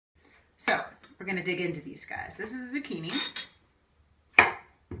So we're going to dig into these guys. This is zucchini. And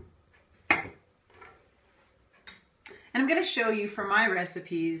I'm going to show you for my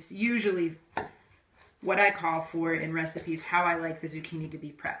recipes, usually what I call for in recipes, how I like the zucchini to be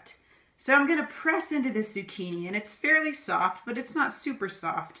prepped. So I'm going to press into this zucchini, and it's fairly soft, but it's not super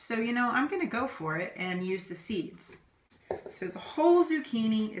soft. So, you know, I'm going to go for it and use the seeds. So the whole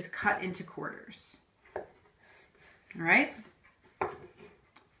zucchini is cut into quarters. All right?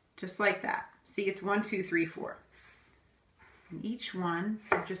 Just like that. See, it's 1, 2, 3, 4. And each one,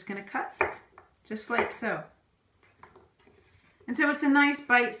 I'm just going to cut just like so. And so it's a nice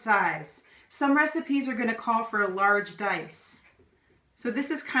bite size. Some recipes are going to call for a large dice. So this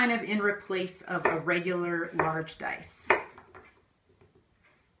is kind of in replace of a regular large dice.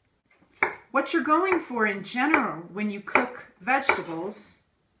 What you're going for in general when you cook vegetables,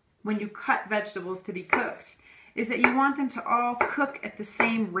 when you cut vegetables to be cooked, is that you want them to all cook at the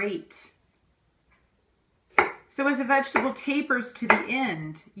same rate. So as a vegetable tapers to the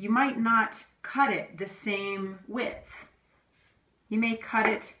end, you might not cut it the same width. You may cut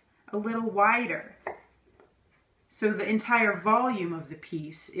it a little wider. So the entire volume of the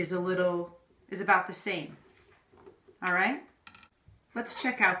piece is about the same. All right? Let's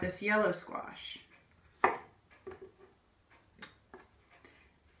check out this yellow squash.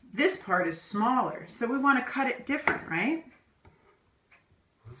 This part is smaller, so we want to cut it different, right?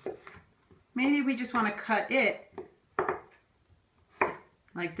 Maybe we just want to cut it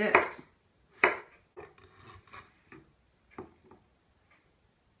like this.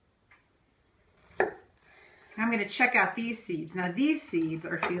 I'm going to check out these seeds. Now these seeds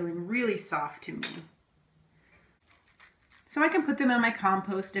are feeling really soft to me. So I can put them in my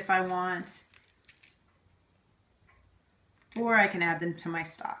compost if I want. Or I can add them to my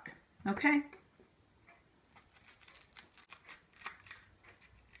stock. Okay?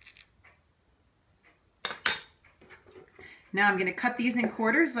 Now I'm going to cut these in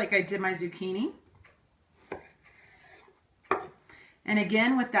quarters like I did my zucchini. And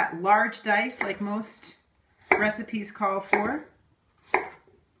again, with that large dice like most recipes call for.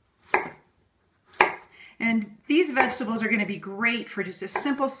 And these vegetables are going to be great for just a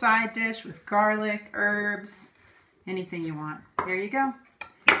simple side dish with garlic, herbs, anything you want. There you go.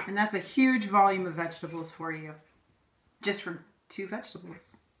 And that's a huge volume of vegetables for you, just from 2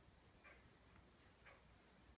 vegetables.